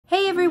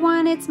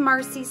everyone, it's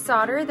Marci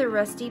Sauter, the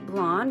Rusty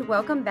Blonde.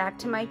 Welcome back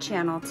to my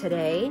channel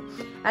today.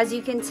 As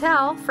you can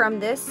tell from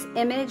this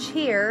image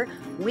here,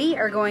 we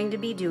are going to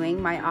be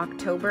doing my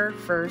October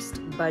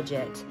 1st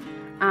budget.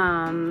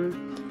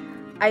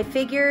 I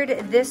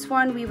figured this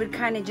one we would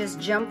kind of just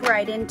jump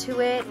right into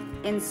it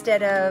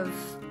instead of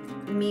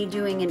me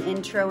doing an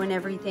intro and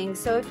everything.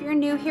 So if you're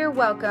new here,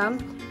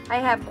 welcome. I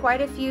have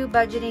quite a few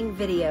budgeting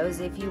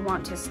videos. If you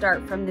want to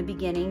start from the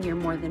beginning, you're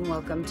more than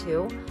welcome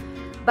to.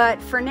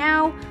 But for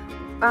now,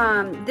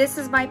 this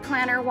is my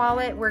planner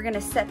wallet. We're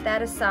gonna set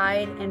that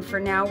aside, and for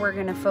now we're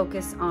gonna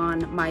focus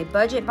on my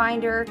budget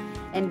binder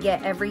and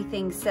get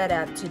everything set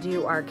up to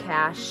do our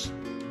cash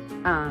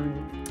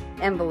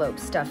envelope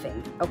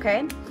stuffing,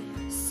 okay?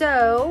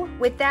 So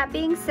with that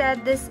being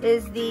said, this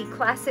is the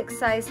classic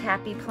size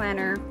happy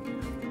planner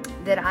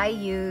that I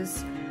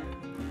use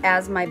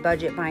as my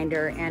budget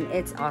binder, and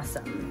it's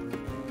awesome.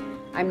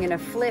 I'm gonna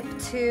flip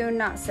to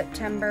not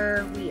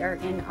September, we are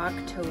in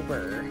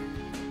October,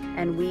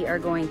 and we are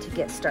going to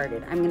get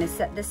started. I'm gonna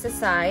set this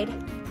aside.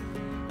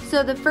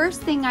 So the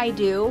first thing I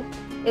do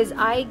is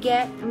I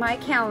get my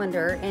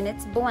calendar, and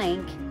it's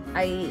blank,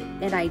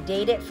 and I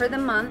date it for the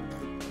month,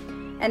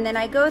 and then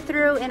I go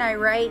through and I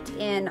write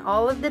in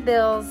all of the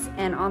bills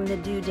and on the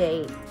due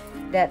date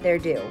that they're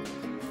due.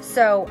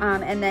 So,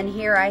 and then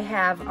here I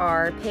have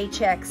our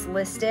paychecks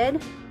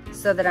listed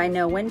so that I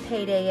know when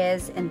payday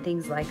is and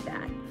things like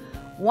that.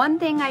 One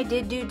thing I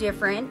did do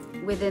different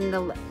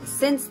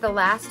since the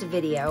last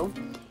video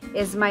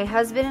is my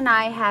husband and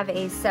I have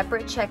a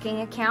separate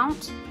checking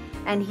account,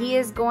 and he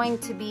is going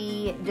to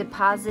be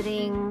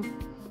depositing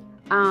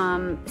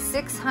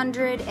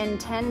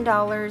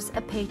 $610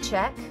 a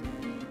paycheck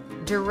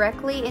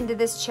directly into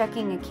this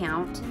checking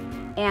account,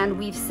 and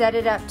we've set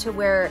it up to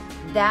where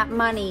that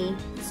money,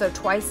 so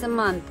twice a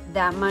month,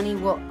 that money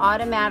will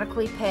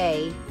automatically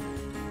pay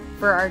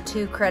for our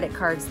 2 credit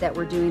cards that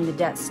we're doing the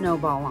debt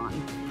snowball on.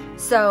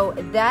 So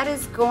that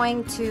is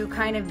going to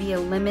kind of be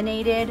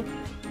eliminated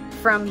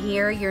from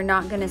here. You're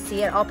not gonna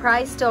see it. I'll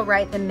probably still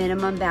write the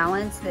minimum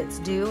balance that's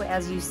due,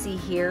 as you see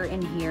here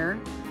and here.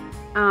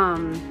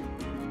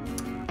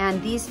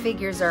 And these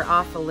figures are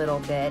off a little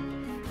bit.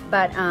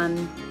 But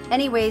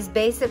anyways,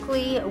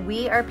 basically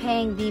we are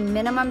paying the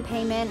minimum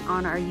payment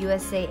on our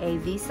USAA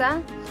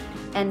Visa,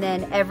 and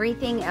then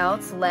everything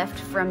else left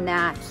from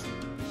that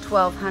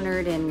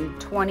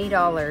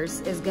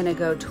 $1,220 is gonna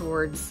go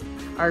towards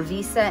our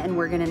Visa, and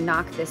we're gonna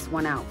knock this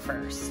one out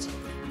first.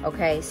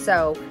 Okay,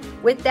 so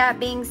with that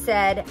being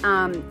said,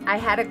 I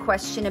had a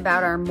question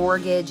about our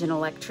mortgage and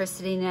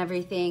electricity and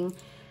everything.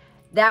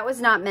 That was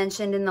not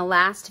mentioned in the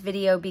last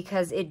video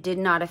because it did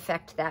not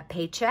affect that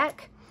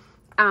paycheck.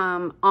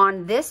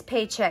 On this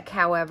paycheck,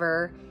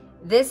 however,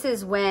 this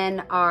is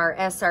when our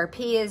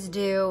SRP is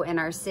due and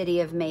our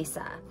City of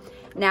Mesa.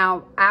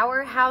 Now,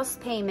 our house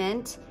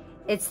payment,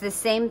 it's the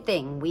same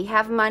thing. We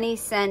have money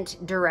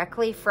sent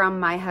directly from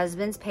my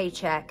husband's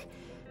paycheck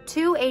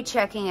to a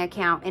checking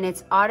account, and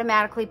it's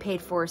automatically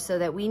paid for so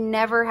that we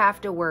never have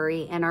to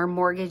worry, and our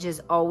mortgage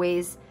is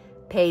always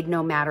paid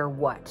no matter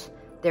what.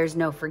 There's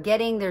no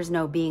forgetting, there's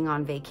no being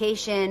on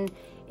vacation.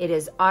 It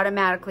is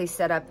automatically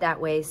set up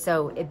that way,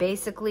 so it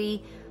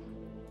basically,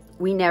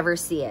 we never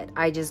see it.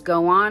 I just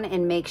go on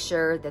and make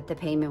sure that the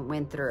payment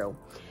went through.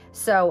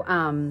 So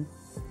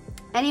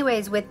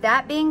anyways, with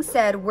that being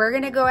said, we're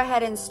gonna go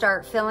ahead and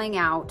start filling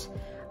out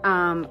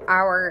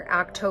our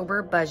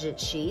October budget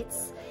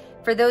sheets.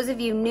 For those of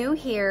you new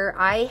here,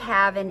 I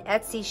have an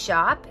Etsy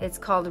shop. It's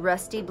called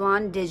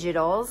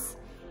RustyBlondeDigitals,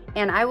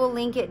 and I will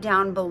link it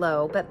down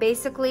below. But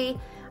basically,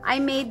 I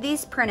made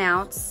these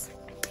printouts,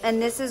 and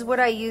this is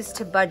what I use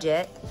to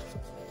budget,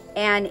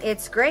 and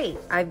it's great.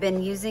 I've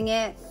been using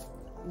it,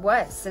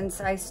 since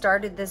I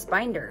started this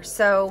binder.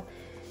 So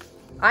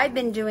I've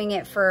been doing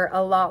it for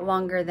a lot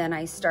longer than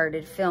I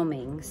started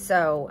filming.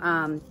 So,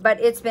 but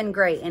it's been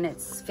great, and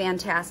it's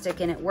fantastic,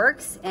 and it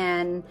works,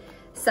 and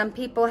some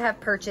people have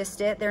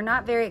purchased it. They're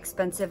not very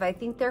expensive. I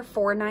think they're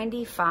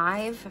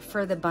 $4.95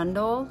 for the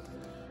bundle.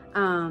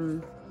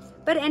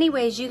 But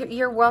anyways,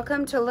 you're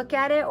welcome to look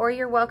at it, or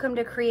you're welcome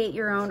to create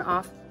your own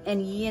off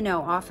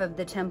of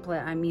the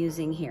template I'm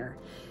using here.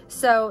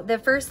 So the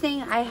first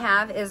thing I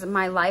have is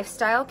my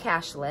lifestyle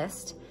cash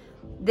list.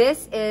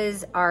 This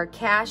is our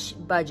cash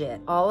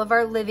budget. All of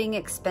our living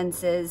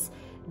expenses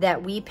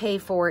that we pay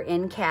for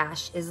in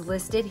cash is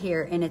listed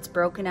here, and it's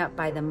broken up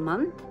by the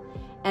month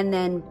and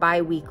then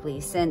bi-weekly,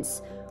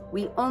 since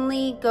I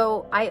only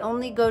go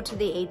to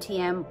the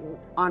ATM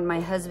on my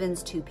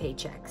husband's 2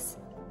 paychecks.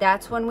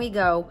 That's when we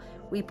go,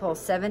 we pull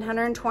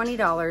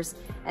 $720,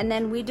 and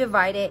then we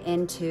divide it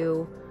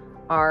into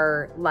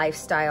our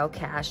lifestyle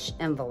cash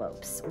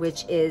envelopes,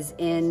 which is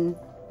in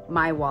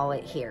my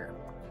wallet here.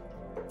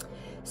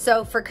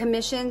 So for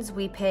commissions,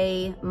 we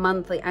pay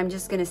monthly. I'm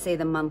just gonna say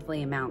the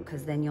monthly amount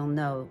because then you'll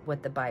know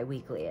what the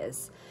bi-weekly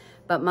is.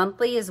 But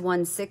monthly is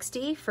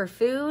 $160 for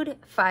food,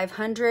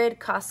 $500,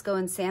 Costco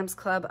and Sam's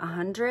Club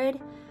 $100.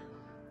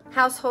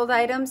 Household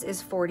items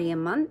is $40 a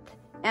month.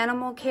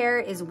 Animal care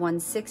is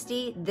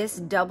 $160. This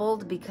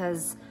doubled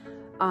because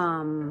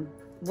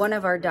one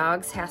of our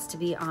dogs has to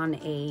be on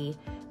a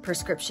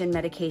prescription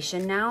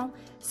medication now,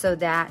 so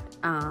that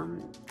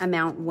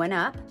amount went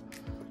up.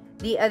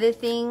 The other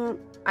thing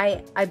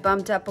I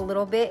bumped up a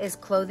little bit is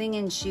clothing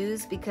and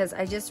shoes, because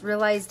I just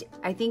realized,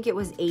 I think it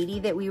was 80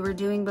 that we were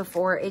doing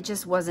before. It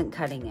just wasn't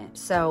cutting it.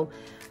 So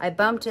I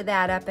bumped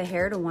that up a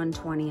hair to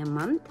 120 a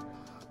month.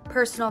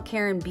 Personal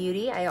care and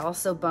beauty, I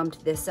also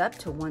bumped this up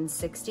to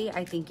 160.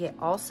 I think it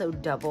also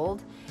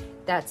doubled.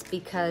 That's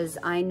because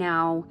I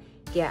now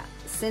get,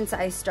 since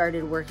I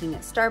started working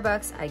at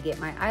Starbucks, I get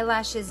my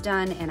eyelashes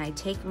done and I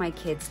take my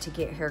kids to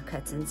get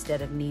haircuts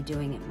instead of me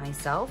doing it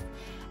myself.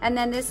 And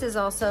then this is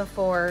also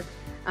for,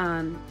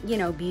 you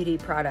know, beauty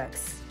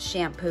products,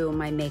 shampoo,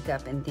 my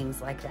makeup, and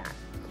things like that.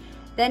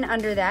 Then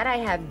under that, I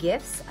have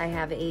gifts. I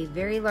have a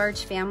very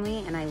large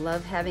family and I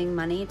love having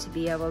money to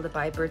be able to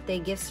buy birthday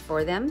gifts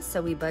for them.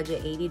 So we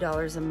budget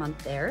 $80 a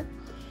month there.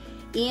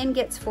 Ian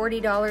gets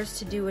 $40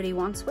 to do what he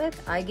wants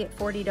with. I get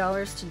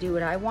 $40 to do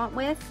what I want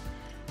with.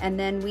 And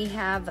then we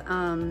have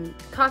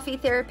coffee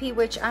therapy,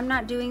 which I'm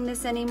not doing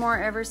this anymore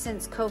ever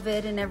since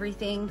COVID and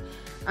everything.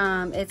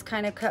 It's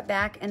kind of cut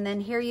back. And then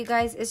here, you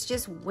guys, it's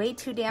just way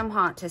too damn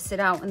hot to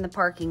sit out in the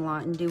parking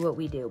lot and do what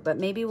we do. But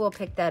maybe we'll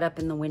pick that up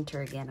in the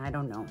winter again. I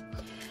don't know.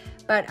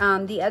 But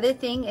the other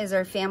thing is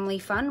our family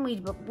fun.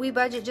 We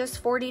budget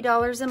just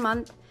 $40 a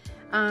month.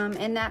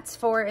 And that's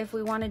for if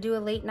we want to do a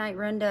late night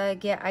run to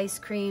get ice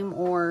cream,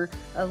 or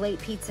a late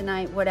pizza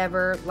night,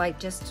 whatever, like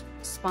just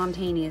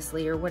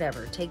spontaneously or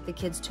whatever. Take the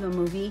kids to a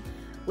movie,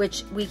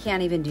 which we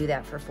can't even do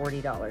that for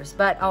 $40,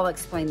 but I'll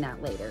explain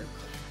that later.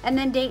 And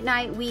then date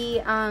night, we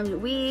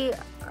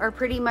are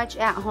pretty much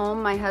at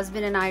home. My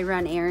husband and I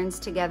run errands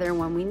together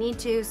when we need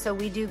to, so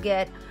we do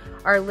get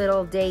our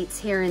little dates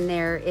here and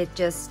there. It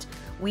just,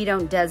 we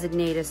don't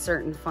designate a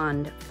certain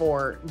fund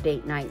for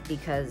date night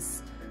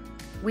because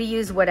we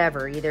use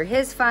whatever, either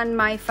his fund,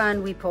 my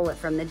fund, we pull it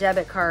from the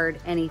debit card,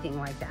 anything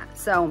like that.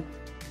 So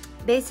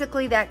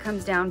basically that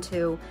comes down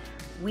to,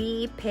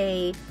 we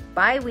pay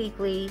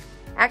bi-weekly.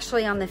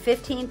 Actually on the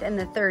 15th and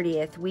the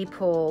 30th, we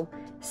pull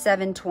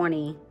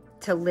 $720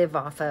 to live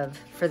off of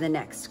for the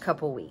next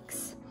couple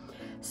weeks.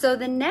 So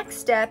the next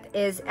step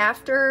is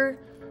after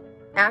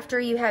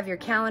you have your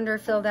calendar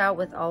filled out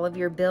with all of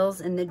your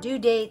bills and the due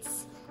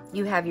dates,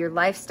 you have your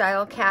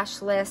lifestyle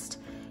cash list,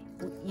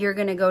 you're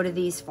gonna go to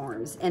these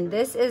forms. And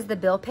this is the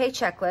bill pay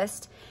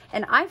checklist.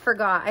 And I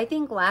forgot, I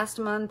think last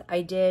month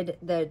I did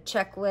the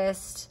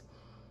checklist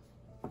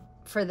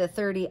for the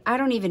 30, I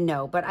don't even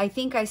know, but I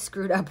think I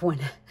screwed up one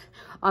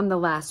on the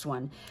last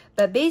one.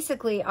 But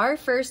basically our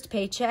first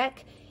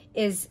paycheck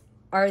is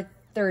our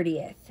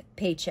 30th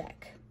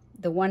paycheck,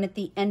 the one at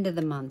the end of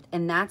the month.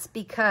 And that's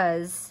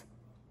because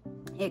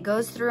it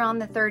goes through on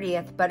the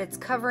 30th, but it's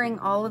covering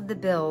all of the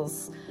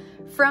bills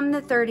from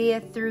the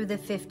 30th through the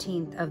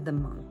 15th of the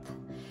month.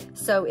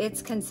 So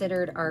it's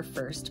considered our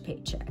first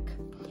paycheck.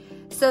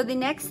 So the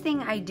next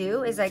thing I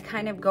do is I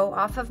kind of go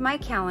off of my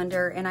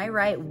calendar and I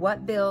write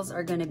what bills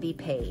are going to be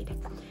paid.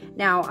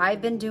 Now,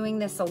 I've been doing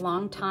this a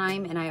long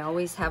time and I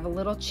always have a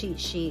little cheat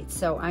sheet.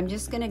 So I'm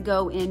just going to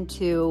go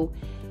into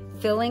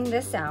filling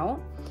this out.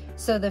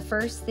 So the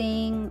first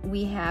thing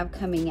we have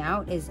coming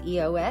out is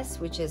EOS,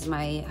 which is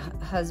my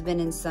husband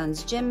and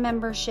son's gym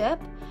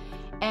membership.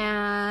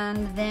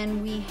 And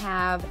then we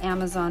have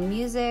Amazon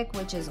Music,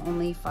 which is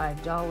only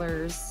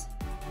 $5.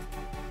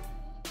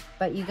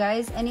 But you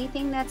guys,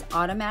 anything that's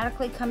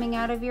automatically coming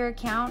out of your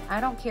account,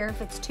 I don't care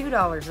if it's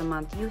 $2 a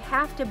month, you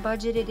have to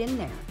budget it in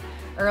there,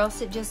 or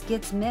else it just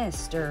gets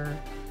missed or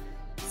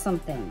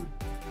something.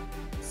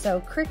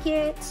 So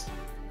Cricut,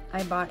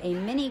 I bought a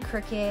mini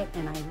Cricut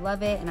and I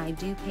love it, and I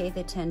do pay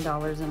the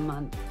 $10 a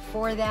month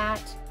for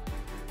that.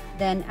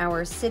 Then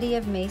our City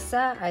of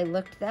Mesa, I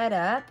looked that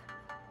up,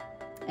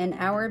 and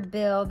our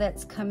bill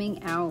that's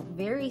coming out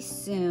very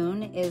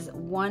soon is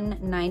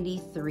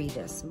 $193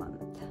 this month.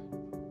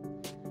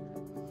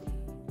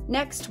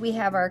 Next, we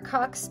have our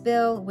Cox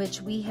bill,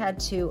 which we had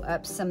to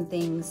up some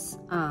things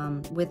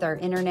with our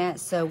internet,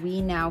 so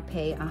we now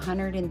pay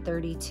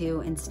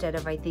 $132 instead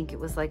of, I think it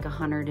was like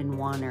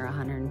 $101 or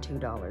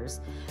 $102.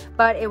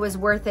 But it was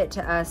worth it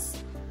to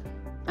us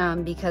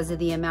because of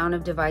the amount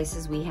of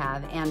devices we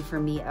have, and for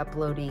me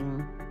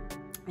uploading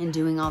and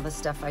doing all the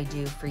stuff I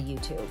do for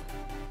YouTube.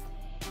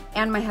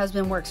 And my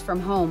husband works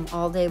from home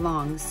all day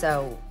long,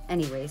 so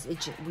anyways,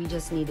 we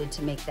just needed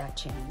to make that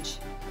change.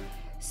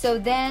 So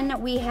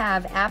then we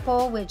have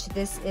Apple, which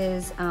this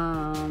is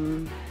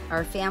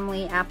our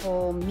family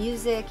Apple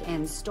Music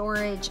and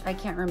storage. I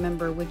can't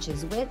remember which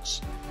is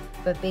which,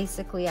 but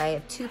basically I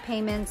have two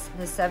payments.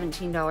 The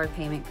 $17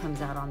 payment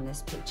comes out on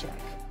this paycheck.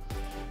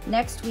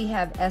 Next we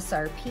have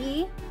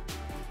SRP,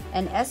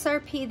 and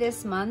SRP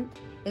this month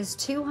is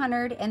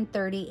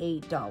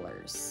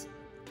 $238.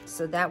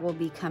 So that will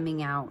be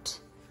coming out.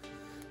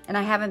 And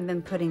I haven't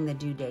been putting the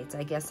due dates.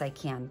 I guess I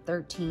can.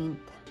 13th.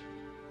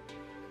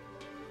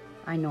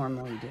 I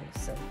normally do.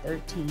 So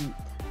 13th.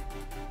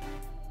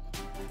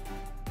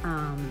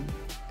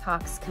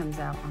 Cox comes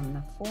out on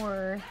the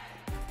 4th.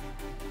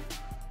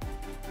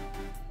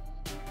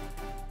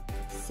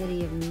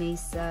 City of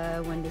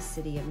Mesa. When does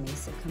City of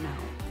Mesa come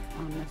out?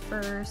 On the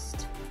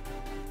 1st.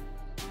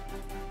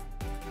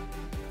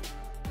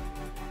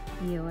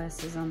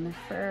 EOS is on the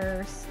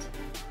 1st.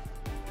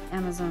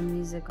 Amazon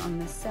Music on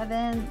the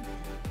 7th.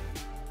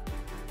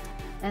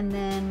 And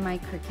then My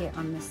Cricket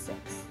on the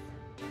 6th.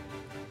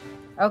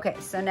 Okay,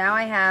 so now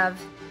I have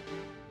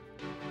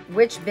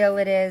which bill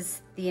it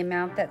is, the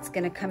amount that's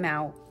going to come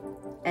out,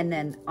 and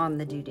then on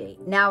the due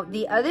date. Now,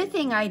 the other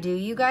thing I do,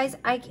 you guys,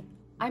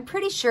 I'm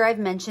pretty sure I've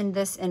mentioned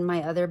this in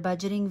my other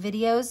budgeting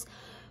videos,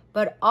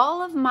 but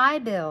all of my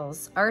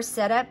bills are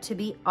set up to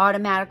be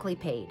automatically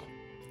paid.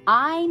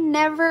 I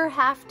never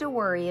have to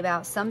worry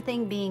about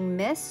something being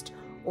missed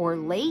or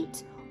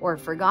late or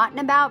forgotten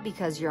about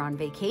because you're on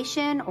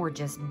vacation or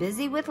just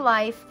busy with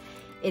life.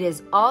 It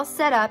is all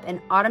set up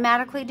and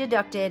automatically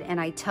deducted,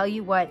 and I tell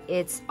you what,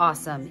 it's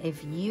awesome.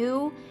 If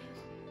you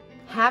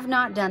have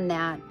not done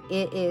that,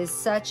 it is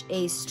such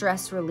a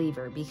stress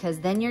reliever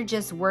because then you're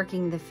just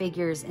working the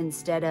figures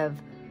instead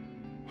of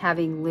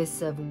having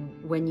lists of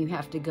when you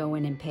have to go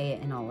in and pay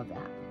it and all of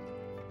that.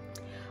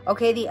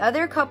 Okay, the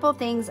other couple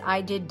things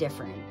I did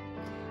different.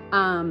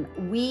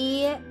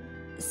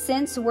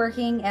 Since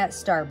working at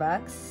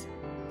Starbucks,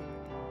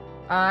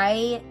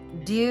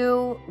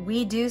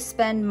 we do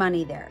spend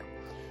money there.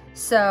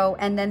 So,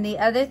 and then the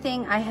other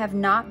thing I have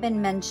not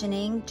been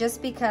mentioning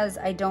just because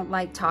I don't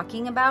like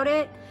talking about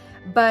it,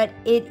 but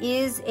it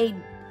is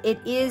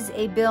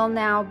a bill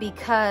now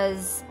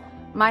because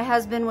my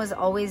husband was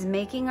always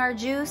making our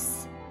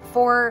juice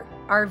for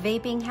our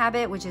vaping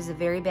habit, which is a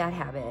very bad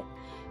habit.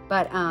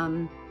 But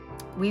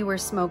we were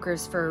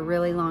smokers for a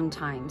really long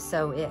time,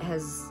 so it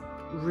has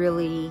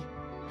really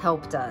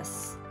helped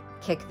us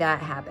kick that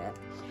habit.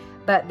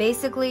 But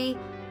basically,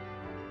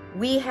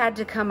 we had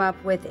to come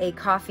up with a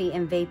coffee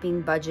and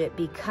vaping budget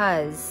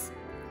because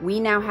we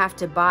now have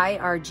to buy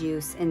our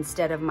juice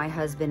instead of my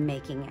husband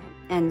making it.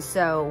 And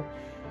so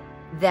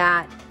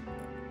that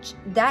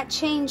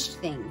changed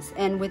things.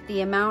 And with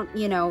the amount,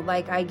 you know,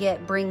 like I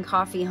bring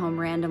coffee home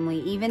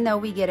randomly, even though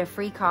we get a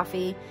free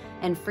coffee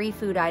and free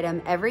food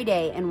item every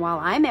day. And while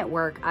I'm at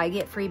work, I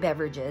get free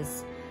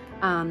beverages.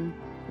 You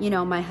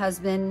know, my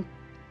husband,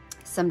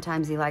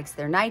 sometimes he likes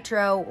their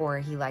nitro or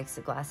he likes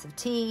a glass of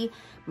tea.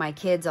 My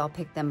kids, I'll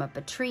pick them up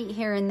a treat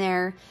here and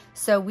there.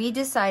 So we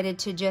decided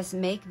to just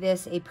make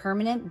this a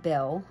permanent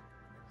bill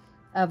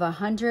of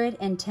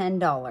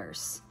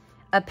 $110,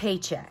 a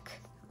paycheck,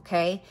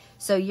 okay?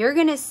 So you're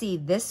gonna see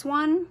this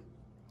one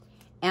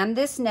and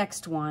this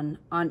next one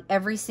on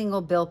every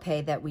single bill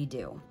pay that we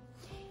do.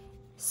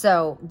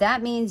 So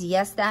that means,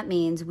 yes, that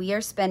means we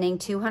are spending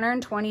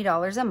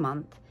 $220 a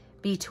month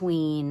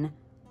between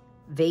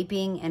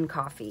vaping and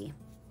coffee.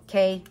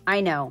 Okay,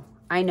 I know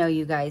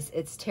you guys,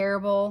 it's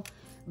terrible,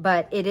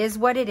 but it is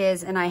what it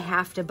is, and I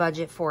have to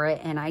budget for it.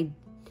 And I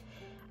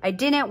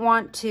didn't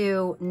want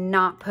to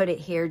not put it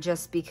here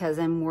just because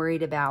I'm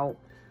worried about,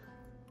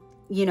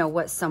 you know,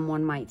 what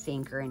someone might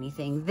think or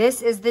anything.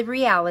 This is the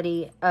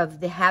reality of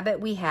the habit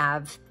we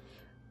have,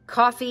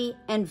 coffee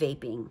and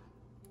vaping.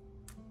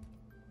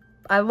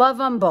 I love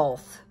them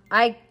both.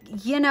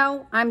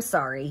 I'm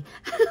sorry.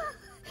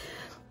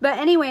 But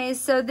anyways,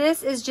 so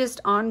this is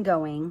just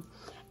ongoing.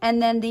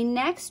 And then the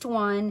next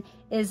one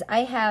is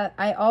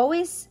I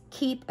always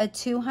keep a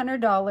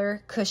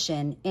 $200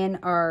 cushion in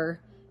our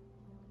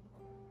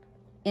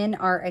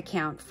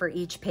account for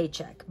each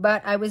paycheck,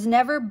 but I was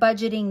never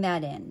budgeting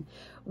that in.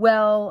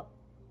 Well,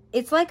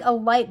 it's like a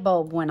light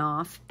bulb went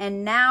off,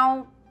 and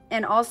now,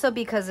 and also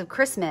because of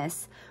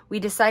Christmas, we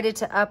decided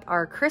to up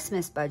our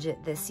Christmas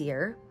budget this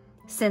year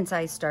since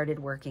I started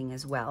working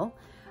as well.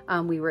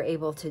 We were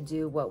able to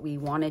do what we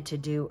wanted to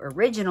do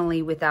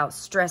originally without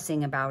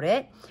stressing about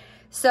it.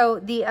 So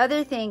the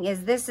other thing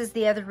is, this is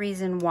the other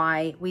reason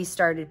why we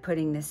started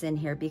putting this in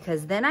here,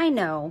 because then I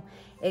know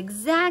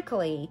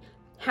exactly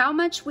how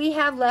much we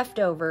have left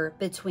over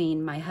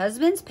between my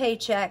husband's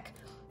paycheck,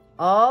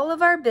 all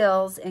of our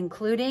bills,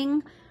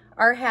 including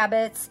our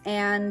habits,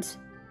 and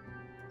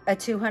a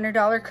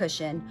 $200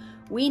 cushion.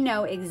 We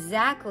know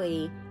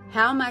exactly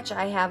how much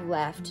I have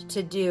left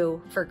to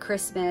do for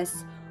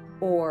Christmas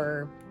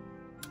or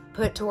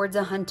put towards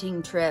a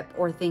hunting trip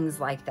or things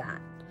like that.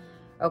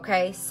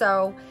 Okay,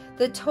 so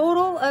the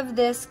total of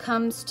this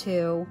comes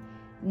to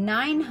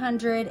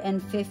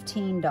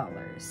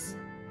 $915.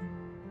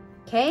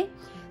 Okay,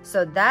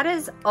 so that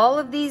is all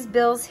of these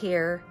bills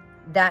here,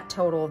 that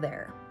total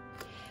there.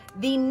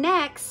 The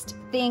next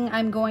thing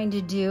I'm going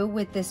to do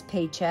with this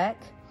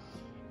paycheck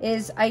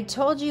is, I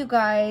told you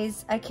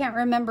guys, I can't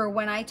remember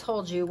when I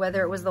told you,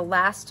 whether it was the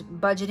last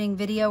budgeting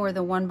video or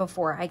the one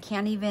before. I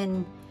can't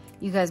even,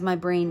 you guys, my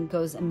brain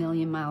goes a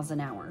million miles an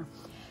hour.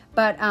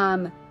 But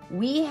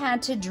we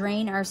had to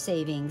drain our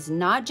savings,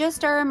 not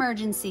just our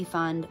emergency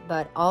fund,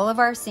 but all of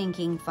our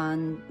sinking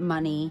fund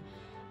money.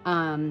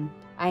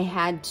 I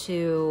had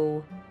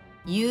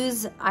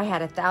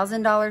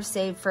 $1,000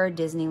 saved for a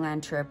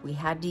Disneyland trip. We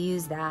had to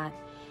use that.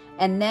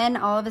 And then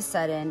all of a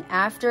sudden,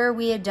 after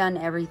we had done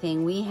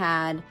everything, we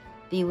had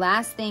the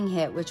last thing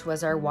hit, which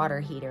was our water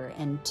heater.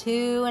 And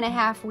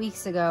 2.5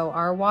 weeks ago,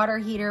 our water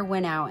heater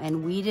went out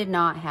and we did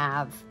not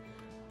have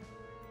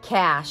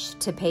cash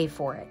to pay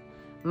for it.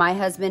 My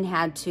husband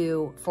had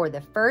to, for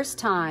the first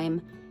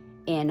time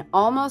in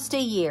almost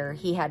a year,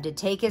 he had to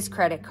take his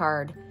credit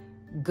card,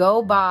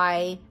 go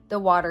buy the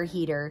water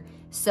heater.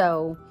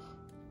 So,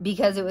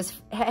 because it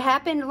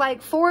happened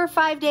like 4 or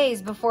 5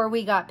 days before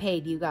we got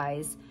paid, you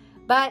guys.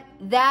 But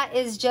that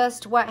is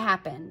just what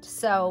happened.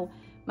 So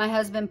my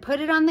husband put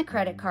it on the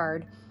credit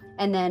card,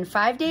 and then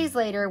 5 days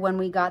later, when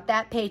we got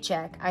that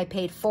paycheck, I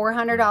paid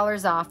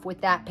 $400 off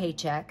with that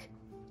paycheck.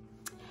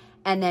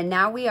 And then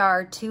now we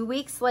are 2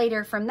 weeks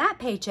later from that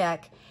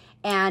paycheck,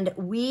 and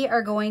we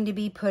are going to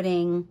be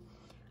paying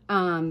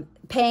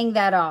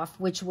that off,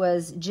 which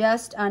was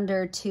just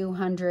under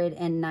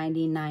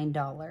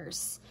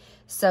 $299.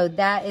 So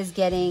that is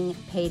getting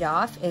paid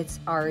off. It's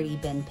already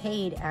been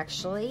paid,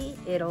 actually.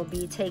 It'll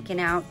be taken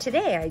out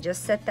today. I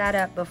just set that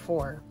up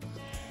before.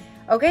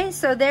 Okay,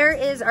 so there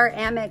is our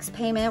Amex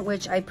payment,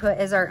 which I put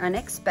as our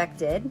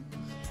unexpected.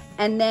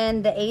 And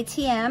then the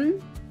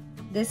ATM,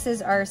 this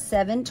is our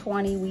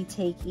 $720 we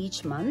take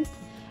each month.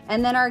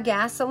 And then our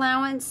gas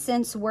allowance,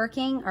 since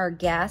working, our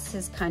gas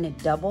has kind of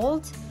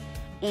doubled.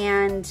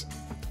 And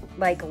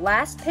like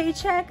last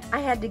paycheck, I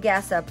had to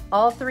gas up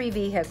all 3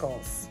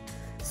 vehicles.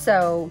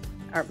 So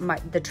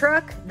the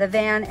truck, the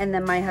van, and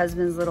then my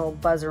husband's little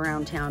buzz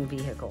around town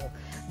vehicle.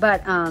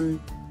 But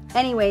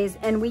anyways,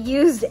 and we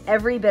used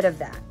every bit of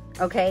that,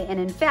 okay? And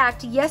in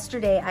fact,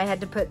 yesterday I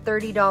had to put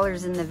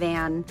 $30 in the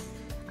van,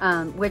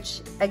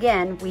 which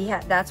again,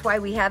 that's why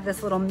we have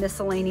this little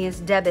miscellaneous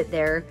debit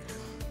there.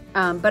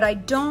 But I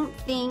don't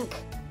think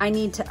I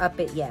need to up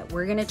it yet.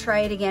 We're gonna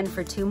try it again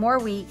for 2 more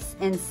weeks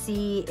and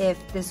see if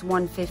this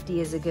 $150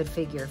 is a good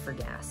figure for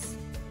gas.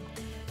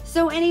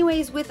 So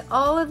anyways, with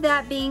all of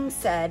that being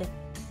said,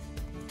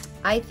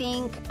 I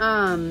think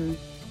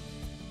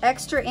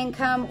extra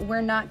income,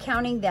 we're not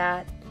counting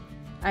that.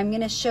 I'm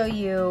gonna show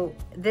you,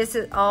 this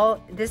is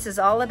all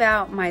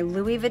about my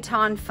Louis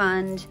Vuitton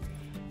fund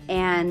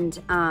and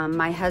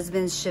my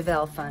husband's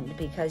Chevelle fund,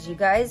 because you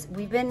guys,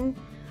 we've been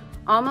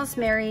almost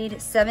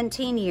married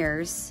 17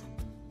 years.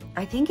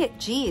 I think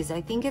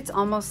it's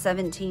almost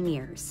 17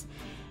 years.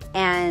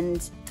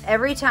 And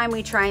every time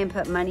we try and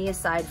put money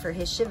aside for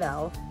his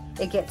Chevelle,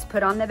 it gets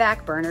put on the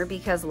back burner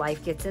because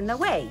life gets in the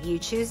way. You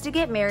choose to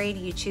get married,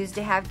 you choose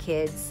to have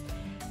kids.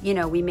 You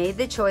know, we made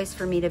the choice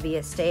for me to be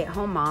a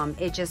stay-at-home mom.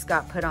 It just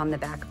got put on the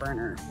back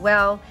burner.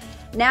 Well,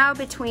 now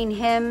between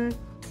him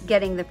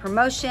getting the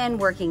promotion,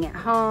 working at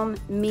home,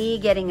 me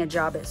getting a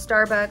job at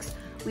Starbucks,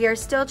 we are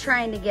still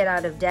trying to get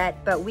out of debt,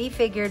 but we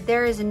figured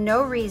there is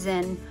no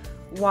reason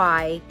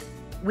why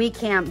we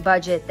can't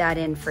budget that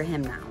in for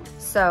him now.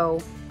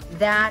 So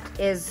that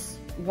is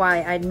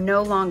why I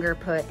no longer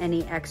put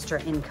any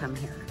extra income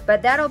here.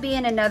 But that'll be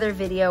in another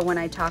video when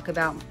I talk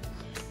about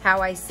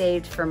how I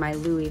saved for my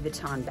Louis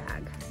Vuitton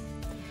bag.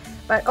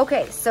 But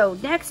okay, so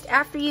next,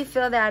 after you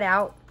fill that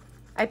out,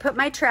 I put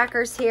my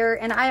trackers here,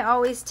 and I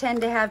always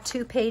tend to have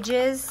 2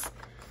 pages.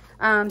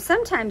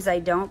 Sometimes I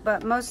don't,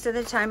 but most of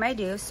the time I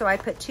do. So I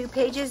put 2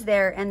 pages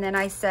there, and then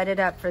I set it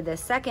up for the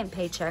second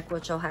paycheck,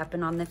 which will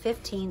happen on the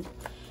 15th.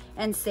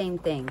 And same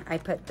thing, I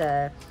put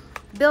the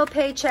bill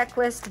pay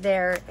checklist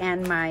there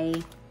and my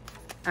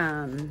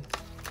and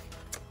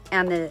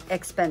the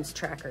expense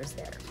trackers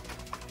there.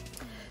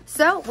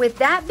 So with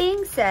that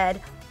being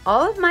said,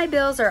 all of my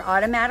bills are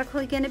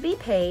automatically going to be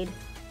paid.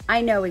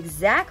 I know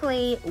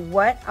exactly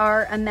what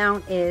our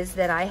amount is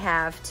that I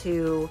have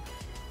to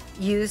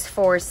use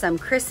for some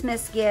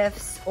Christmas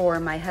gifts or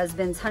my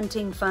husband's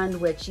hunting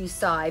fund, which you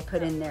saw I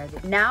put in there.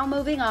 Now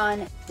moving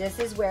on, this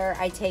is where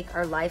I take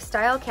our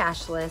lifestyle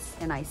cash list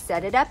and I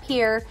set it up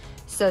here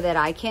so that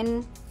I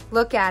can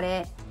look at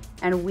it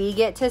and we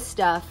get to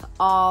stuff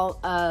all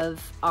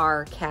of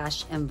our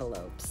cash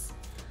envelopes.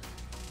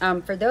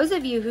 For those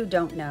of you who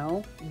don't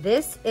know,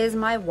 this is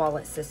my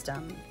wallet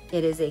system.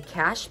 It is a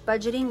cash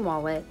budgeting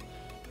wallet.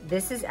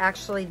 This is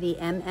actually the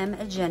MM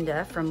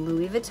Agenda from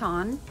Louis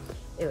Vuitton.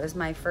 It was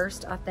my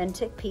first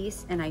authentic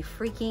piece and I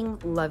freaking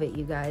love it,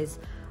 you guys.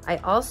 I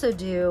also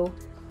do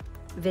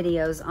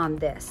videos on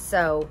this.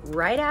 So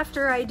right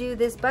after I do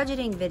this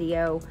budgeting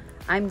video,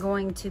 I'm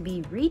going to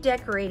be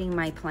redecorating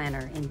my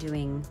planner and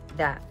doing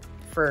that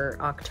for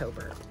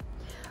October.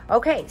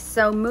 Okay,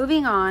 so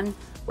moving on,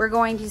 we're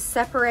going to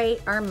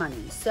separate our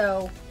money.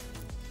 So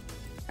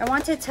I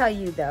want to tell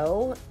you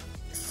though,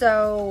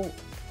 so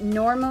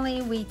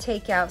normally we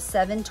take out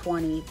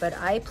 $720, but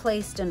I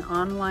placed an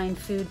online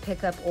food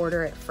pickup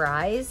order at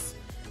Fry's.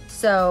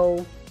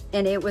 So,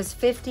 and it was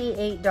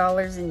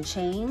 $58 and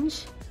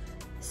change.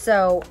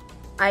 So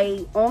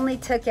I only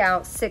took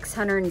out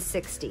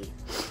 $660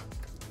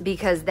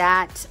 because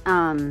that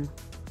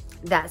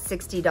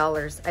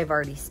 $60 I've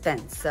already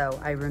spent, so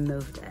I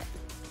removed it.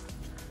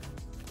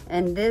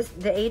 And the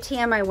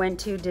ATM I went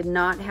to did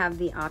not have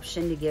the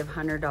option to give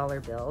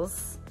 $100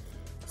 bills.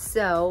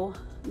 So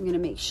I'm gonna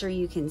make sure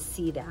you can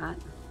see that.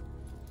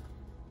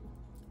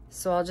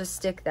 So I'll just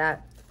stick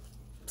that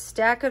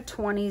stack of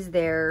 20s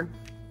there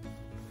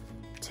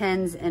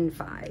 10s and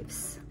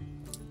 5s.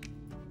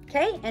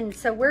 Okay, and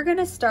so we're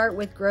gonna start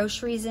with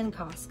groceries in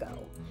Costco.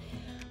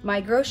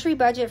 My grocery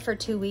budget for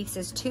 2 weeks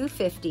is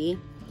 $250.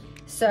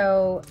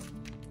 So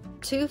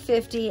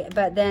 $250,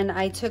 but then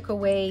I took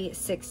away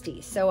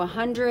 $60, so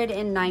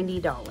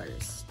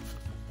 $190.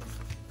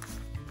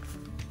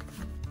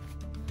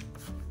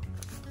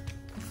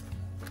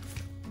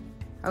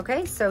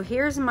 Okay, so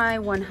here's my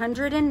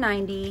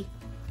 $190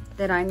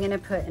 that I'm gonna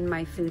put in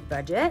my food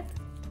budget.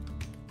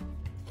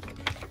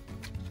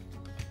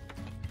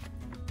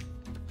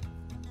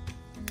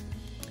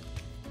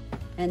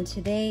 And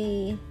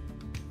today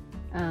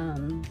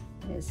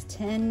is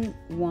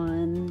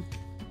 10/1.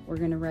 We're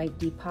gonna write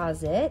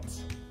deposit.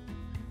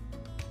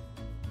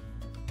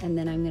 And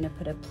then I'm gonna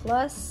put a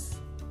plus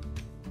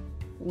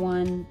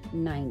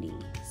 190.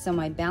 So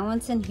my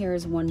balance in here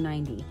is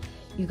 190.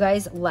 You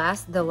guys,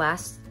 the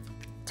last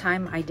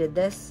time I did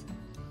this,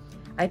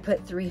 I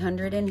put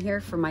 300 in here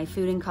for my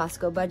food and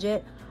Costco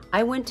budget.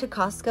 I went to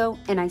Costco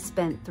and I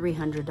spent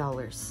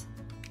 $300.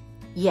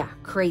 Yeah,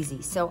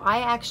 crazy. So I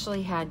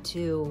actually had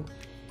to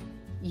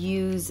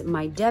use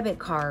my debit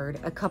card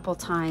a couple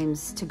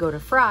times to go to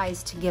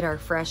Fry's to get our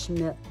fresh,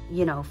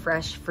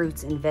 fresh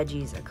fruits and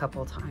veggies a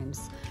couple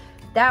times.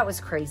 That was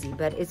crazy,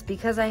 but it's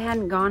because I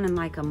hadn't gone in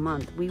like a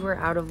month. We were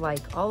out of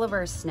like all of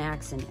our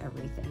snacks and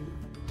everything.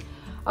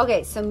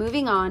 Okay, so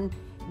moving on,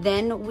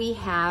 then we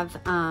have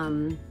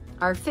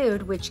our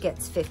food, which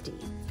gets 50.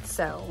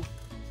 So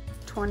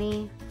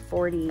 20,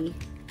 40,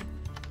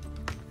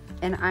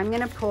 and I'm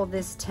gonna pull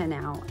this 10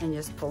 out and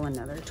just pull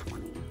another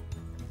 20.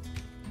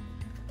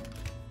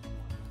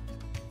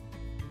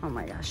 Oh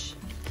my gosh,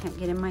 can't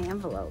get in my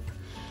envelope.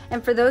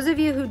 And for those of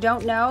you who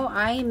don't know,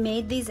 I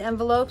made these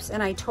envelopes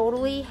and I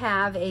totally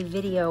have a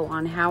video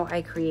on how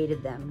I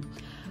created them.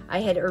 I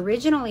had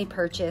originally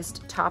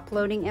purchased top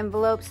loading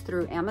envelopes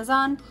through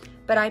Amazon,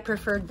 but I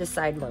preferred the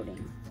side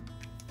loading.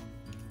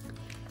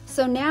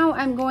 So now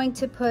I'm going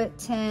to put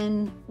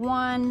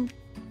 10/1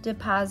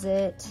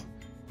 deposit,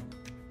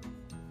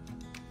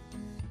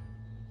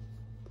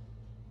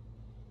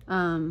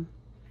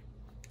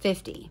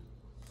 50.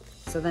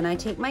 So then I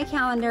take my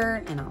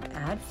calendar and I'll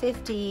add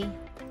 50.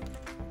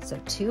 So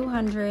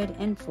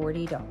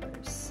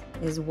 $240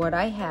 is what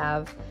I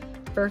have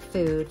for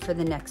food for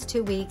the next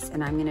 2 weeks,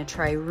 and I'm gonna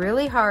try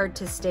really hard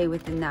to stay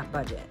within that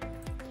budget.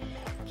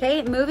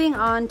 Okay, moving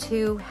on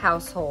to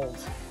household.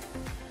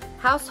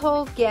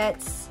 Household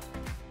gets,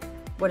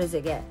 what does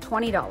it get?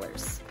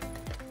 $20.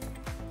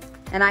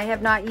 And I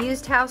have not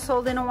used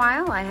household in a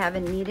while. I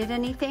haven't needed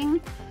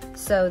anything.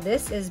 So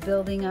this is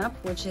building up,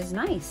 which is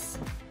nice.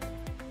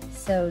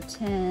 So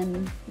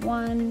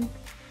 10/1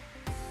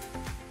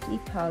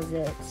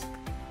 deposit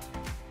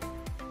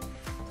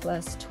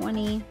plus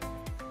 20.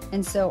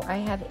 And so I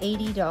have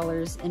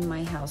 $80 in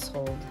my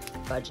household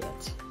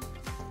budget.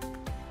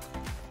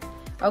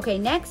 Okay,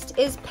 next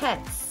is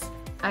pets.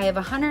 I have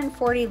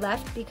 140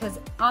 left because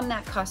on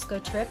that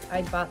Costco trip,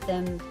 I bought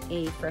them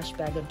a fresh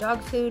bag of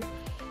dog food.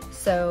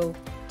 So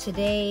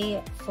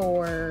today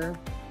for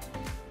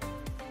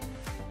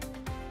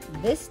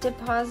this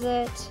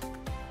deposit,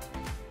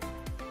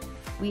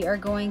 we are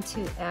going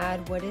to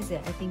add, what is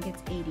it? I think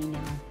it's 80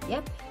 now.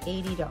 Yep,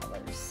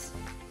 $80.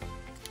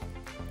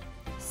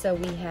 So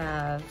we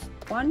have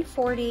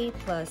 140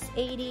 plus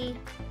 80,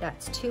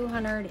 that's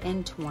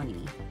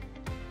 220.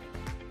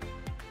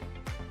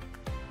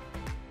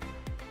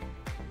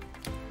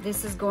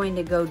 This is going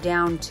to go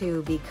down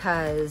too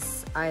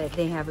because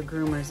they have a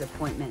groomer's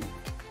appointment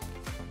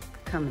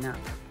coming up.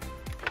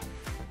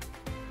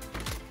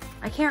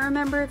 I can't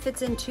remember if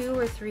it's in 2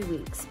 or 3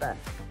 weeks, but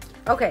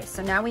okay,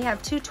 so now we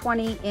have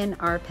 220 in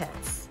our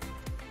pets.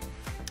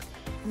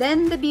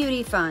 Then the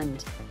beauty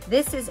fund.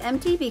 This is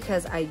empty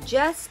because I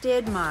just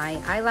did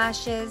my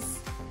eyelashes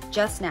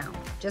just now.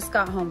 Just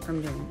got home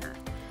from doing that.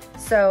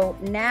 So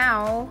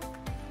now,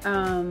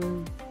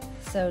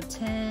 so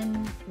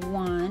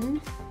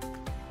 10/1,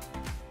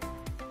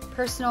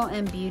 personal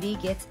and beauty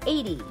gets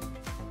 80.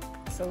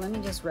 So let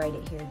me just write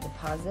it here,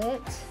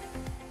 deposit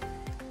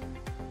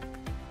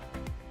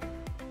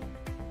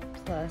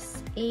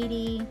plus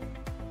 80,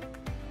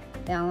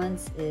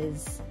 balance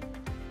is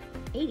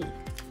 80.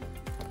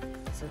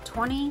 So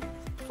 20,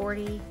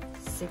 40,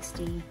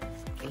 60,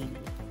 80.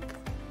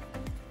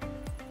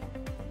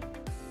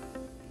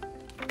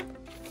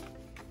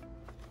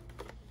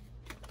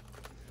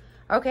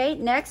 Okay,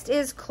 next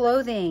is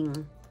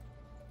clothing.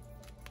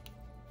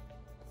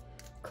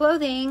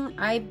 Clothing,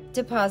 I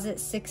deposit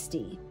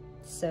 60.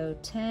 So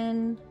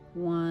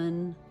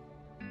 10/1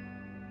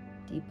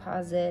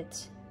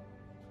 deposit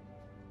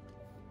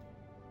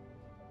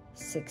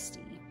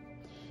 60.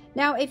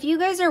 Now, if you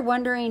guys are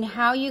wondering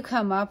how you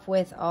come up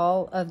with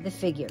all of the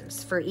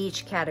figures for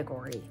each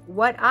category,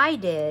 what I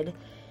did,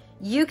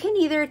 you can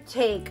either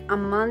take a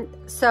month,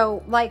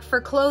 so like for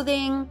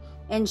clothing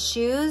and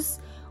shoes,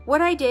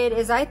 what I did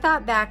is I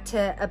thought back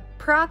to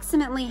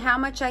approximately how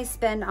much I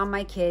spend on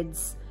my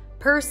kids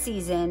per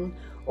season,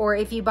 or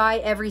if you buy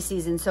every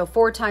season, so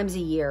 4 times a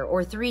year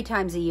or 3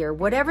 times a year,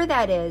 whatever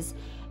that is,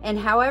 and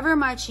however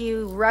much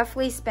you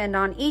roughly spend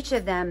on each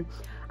of them,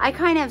 I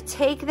kind of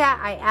take that,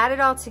 I add it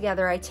all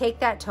together, I take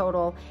that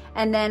total,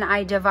 and then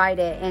I divide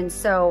it. And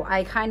so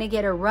I kind of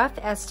get a rough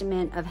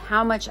estimate of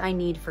how much I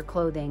need for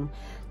clothing.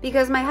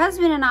 Because my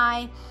husband and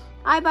I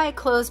buy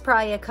clothes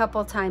probably a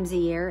couple times a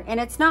year, and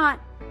it's not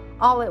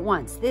all at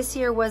once. This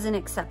year was an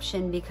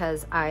exception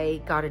because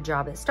I got a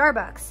job at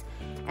Starbucks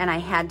and I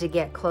had to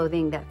get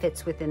clothing that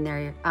fits within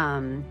their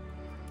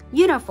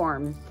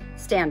uniform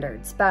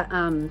standards. But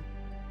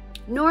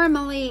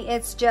normally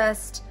it's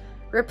just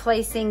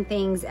replacing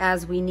things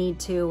as we need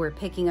to. We're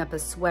picking up a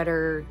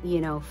sweater,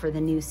 you know, for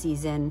the new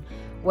season,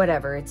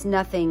 whatever. It's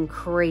nothing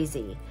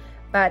crazy.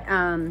 But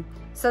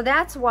so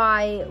that's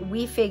why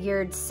we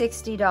figured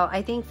 $60.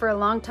 I think for a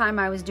long time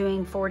I was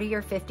doing 40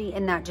 or 50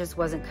 and that just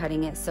wasn't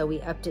cutting it. So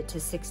we upped it to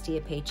 60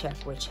 a paycheck,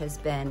 which has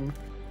been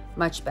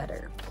much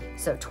better.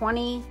 So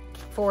 20,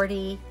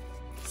 40,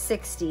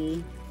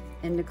 60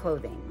 into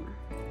clothing.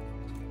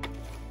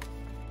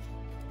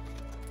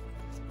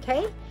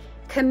 Okay,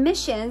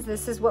 commissions,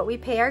 this is what we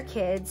pay our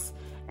kids,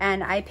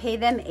 and I pay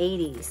them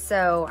 80.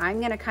 So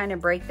I'm gonna kind of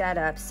break that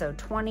up. So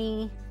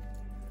 20,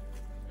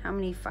 how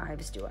many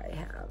 5s do I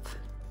have?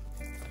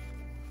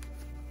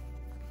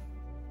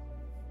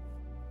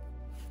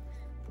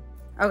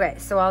 Okay,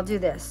 so I'll do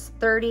this,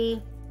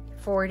 30,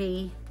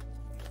 40,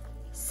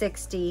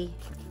 60,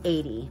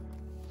 80.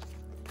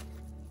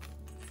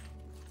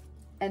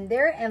 And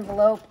their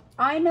envelope,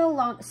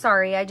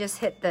 sorry, I just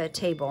hit the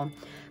table.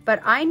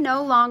 But I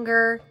no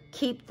longer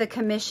keep the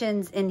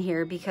commissions in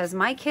here because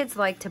my kids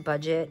like to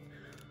budget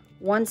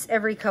once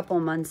every couple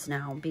months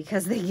now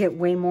because they get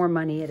way more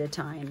money at a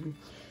time.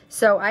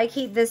 So I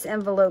keep this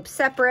envelope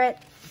separate.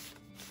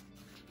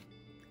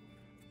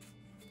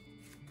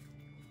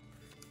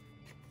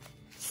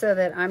 So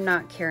that I'm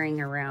not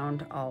carrying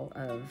around all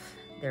of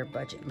their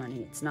budget money.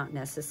 It's not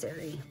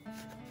necessary.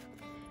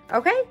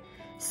 Okay,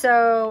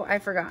 so I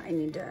forgot I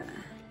need to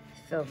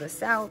fill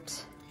this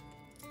out.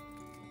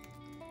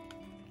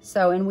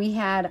 So, and we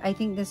had, I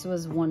think this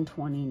was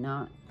 120,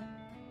 not,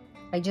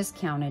 I just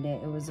counted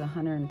it. It was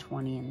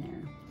 120 in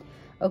there.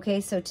 Okay,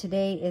 so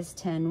today is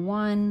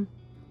 10/1,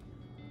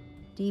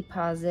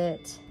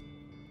 deposit,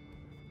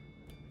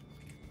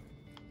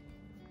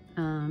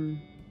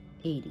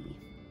 80.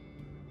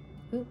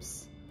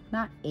 Oops,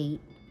 not 8,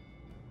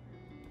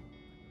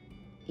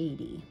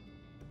 80.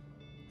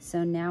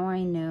 So now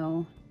I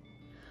know.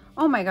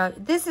 Oh my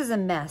God, this is a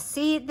mess.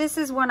 See, this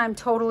is one I'm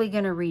totally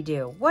gonna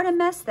redo. What a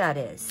mess that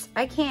is.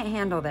 I can't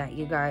handle that,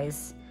 you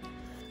guys.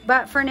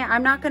 But for now,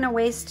 I'm not gonna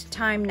waste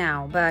time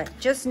now, but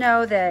just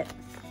know that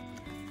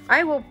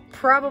I will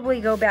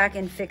probably go back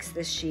and fix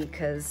this sheet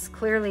because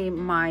clearly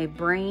my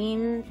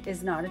brain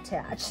is not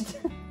attached.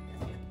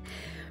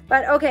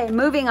 But okay,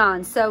 moving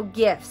on. So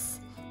gifts.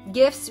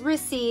 Gifts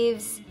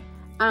receives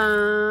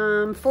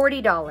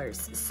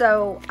 $40.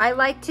 So I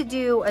like to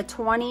do a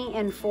 20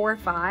 and 4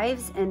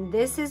 5s, and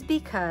this is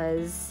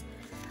because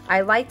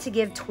I like to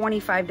give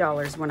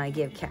 $25 when I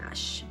give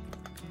cash.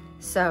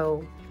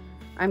 So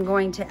I'm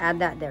going to add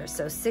that there.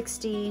 So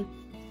 60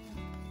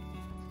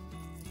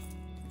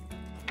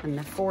 and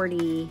the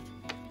 40.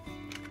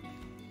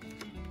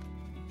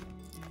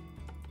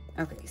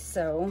 Okay,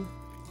 so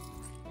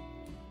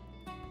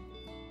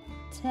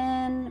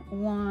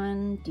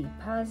 10/1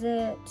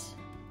 deposit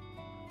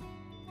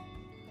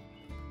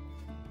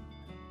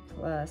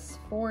plus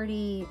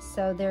 40,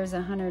 so there's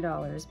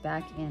 $100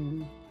 back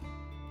in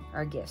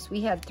our gifts.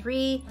 We had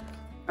 3,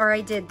 or I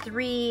did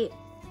 3,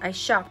 I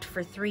shopped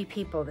for 3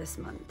 people this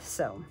month,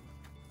 so.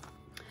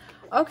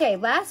 Okay,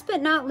 last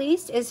but not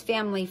least is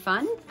family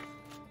fun,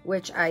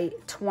 which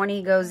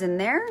 20 goes in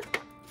there.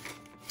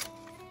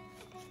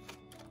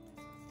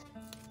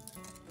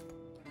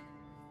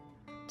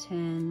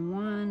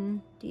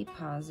 $10/1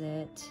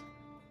 deposit.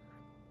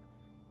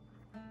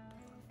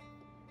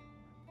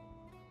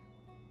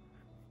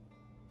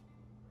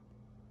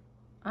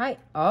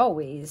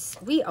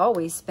 We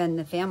always spend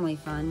the family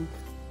fund.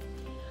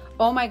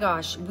 Oh my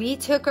gosh, we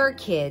took our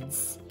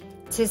kids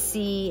to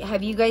see,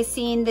 have you guys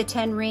seen the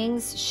 10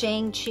 Rings?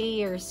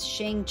 Shang-Chi or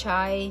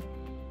Shang-Chi,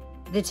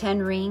 the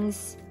 10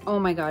 Rings. Oh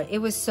my God, it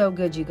was so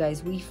good, you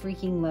guys. We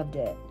freaking loved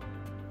it.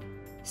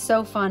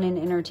 So fun and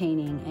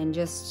entertaining and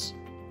just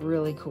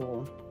really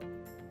cool.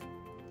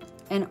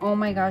 And oh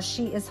my gosh,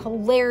 she is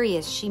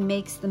hilarious. She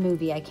makes the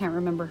movie. I can't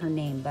remember her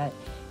name, but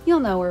you'll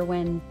know her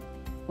when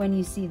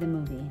you see the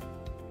movie.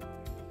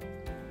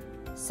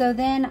 So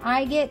then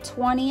I get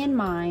 20 in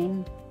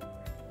mine.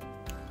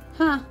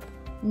 Huh,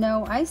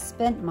 no, I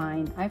spent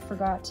mine. I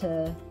forgot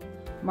to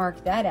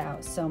mark that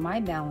out. So my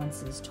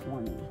balance is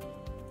 20.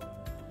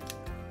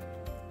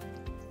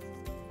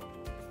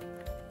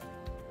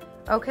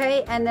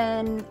 Okay, and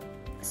then,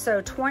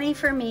 so 20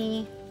 for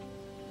me,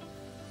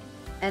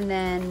 and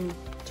then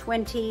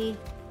 20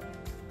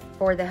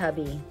 for the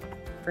hubby,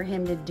 for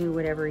him to do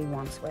whatever he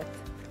wants with.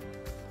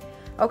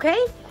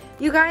 Okay,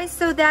 you guys,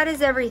 so that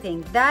is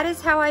everything. That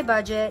is how I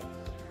budget.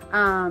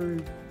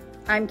 I'm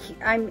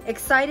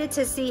excited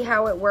to see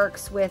how it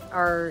works with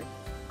our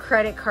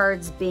credit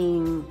cards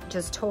being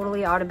just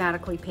totally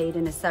automatically paid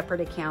in a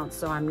separate account,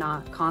 so I'm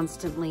not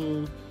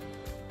constantly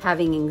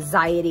having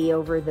anxiety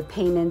over the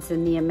payments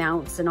and the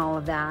amounts and all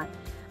of that.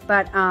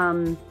 But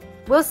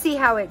we'll see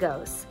how it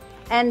goes.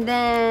 And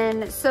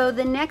then, so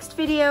the next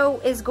video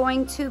is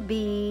going to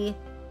be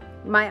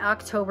my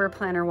October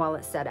planner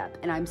wallet setup,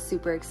 and I'm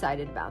super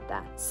excited about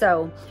that.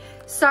 So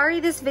sorry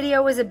this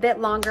video was a bit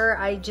longer.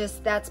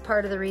 That's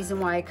part of the reason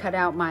why I cut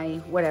out my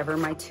whatever,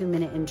 my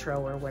 2-minute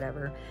intro or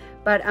whatever.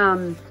 But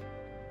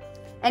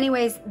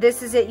anyways,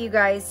 this is it, you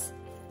guys.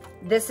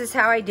 This is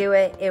how I do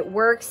it. It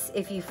works.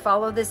 If you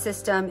follow the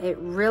system, it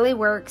really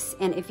works.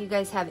 And if you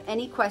guys have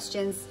any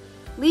questions,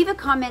 leave a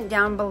comment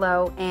down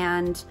below,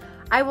 and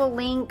I will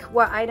link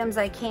what items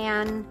I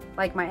can,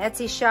 like my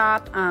Etsy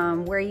shop,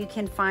 where you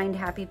can find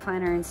Happy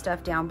Planner and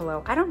stuff down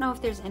below. I don't know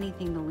if there's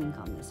anything to link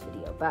on this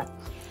video, but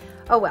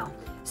oh well.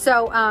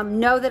 So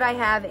know that I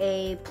have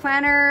a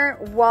planner,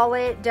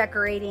 wallet,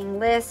 decorating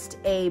list,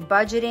 a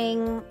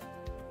budgeting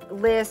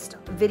list,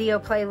 video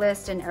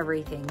playlist, and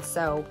everything.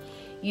 So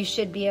you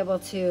should be able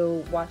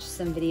to watch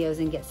some videos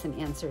and get some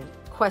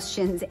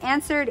questions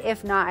answered.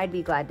 If not, I'd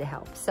be glad to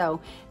help.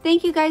 So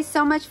thank you guys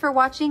so much for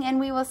watching, and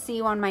we will see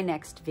you on my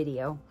next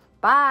video.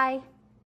 Bye.